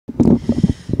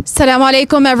Assalamu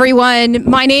alaikum, everyone.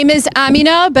 My name is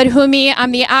Amina Barhumi.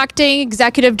 I'm the acting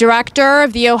executive director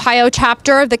of the Ohio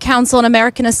chapter of the Council on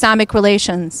American Islamic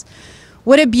Relations.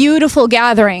 What a beautiful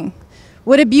gathering.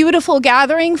 What a beautiful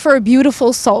gathering for a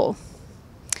beautiful soul.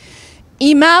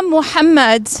 Imam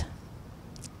Mohamed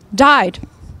died.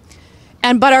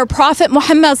 But our Prophet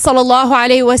Muhammad sallallahu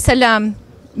alaihi wasallam,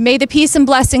 may the peace and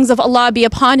blessings of Allah be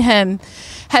upon him,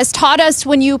 has taught us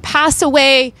when you pass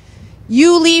away,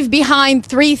 you leave behind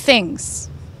three things.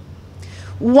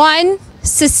 One,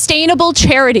 sustainable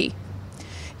charity.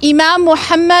 Imam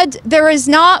Muhammad, there is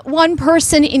not one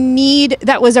person in need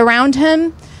that was around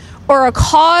him, or a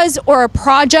cause or a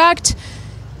project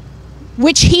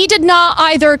which he did not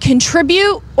either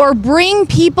contribute or bring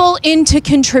people in to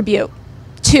contribute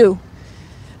to.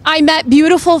 I met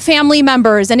beautiful family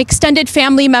members and extended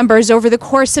family members over the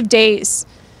course of days.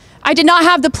 I did not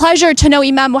have the pleasure to know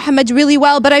Imam Mohamed really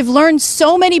well, but I've learned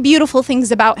so many beautiful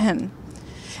things about him.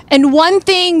 And one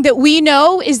thing that we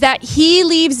know is that he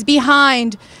leaves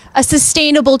behind a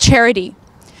sustainable charity.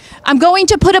 I'm going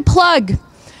to put a plug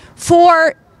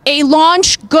for a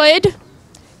Launch Good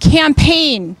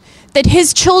campaign that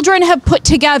his children have put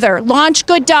together.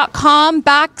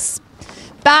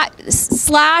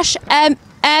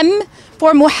 launchgood.com/M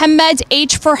for Mohammed,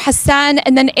 H for Hassan,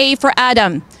 and then A for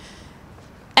Adam.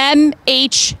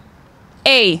 MHA.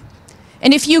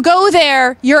 And if you go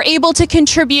there, you're able to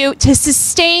contribute to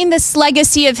sustain this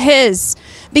legacy of his,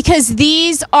 because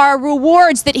these are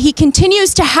rewards that he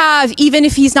continues to have even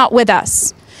if he's not with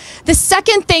us. The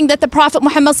second thing that the Prophet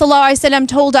Muhammad ﷺ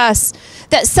told us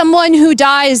that someone who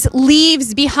dies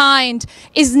leaves behind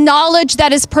is knowledge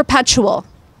that is perpetual.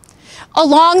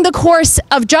 Along the course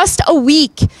of just a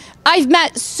week, I've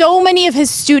met so many of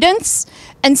his students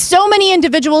and so many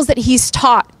individuals that he's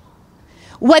taught.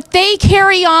 What they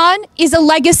carry on is a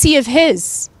legacy of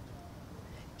his.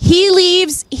 He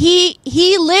lives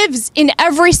in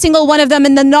every single one of them,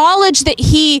 and the knowledge that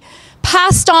he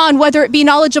passed on, whether it be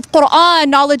knowledge of Quran,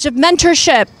 knowledge of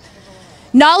mentorship,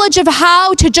 knowledge of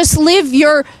how to just live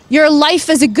your life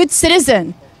as a good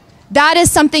citizen, that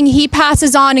is something he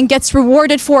passes on and gets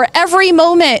rewarded for every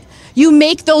moment you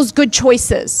make those good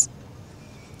choices.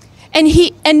 And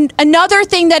another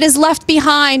thing that is left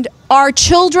behind are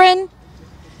children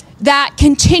that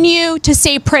continue to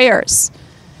say prayers.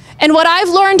 And what I've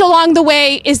learned along the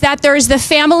way is that there's the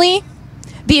family,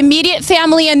 the immediate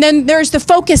family, and then there's the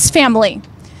focus family.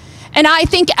 And I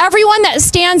think everyone that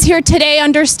stands here today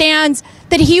understands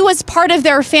that he was part of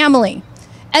their family,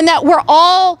 and that we're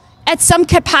all at some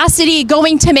capacity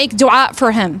going to make dua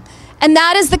for him. And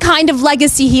that is the kind of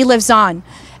legacy he lives on.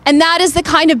 And that is the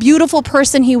kind of beautiful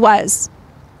person he was.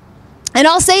 And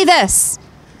I'll say this,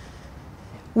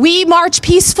 we march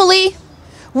peacefully.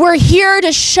 We're here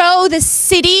to show the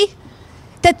city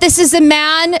that this is a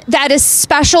man that is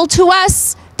special to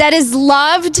us, that is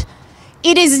loved.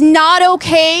 It is not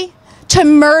okay to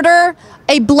murder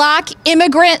a black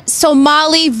immigrant,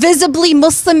 Somali, visibly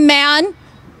Muslim man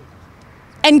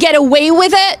and get away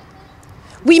with it.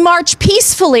 We march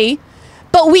peacefully,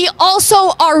 but we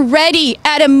also are ready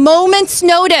at a moment's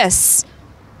notice.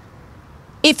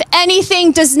 If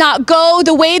anything does not go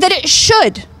the way that it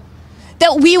should,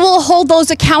 that we will hold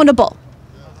those accountable.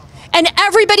 And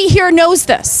everybody here knows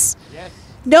this.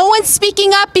 No one's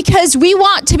speaking up because we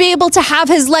want to be able to have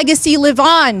his legacy live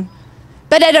on.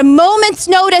 But at a moment's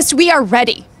notice, we are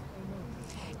ready.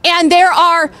 And there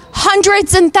are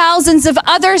hundreds and thousands of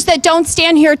others that don't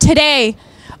stand here today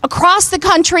across the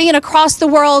country and across the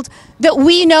world that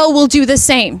we know will do the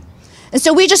same. And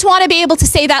so we just want to be able to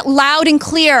say that loud and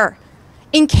clear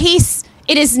in case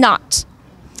it is not.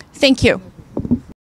 Thank you.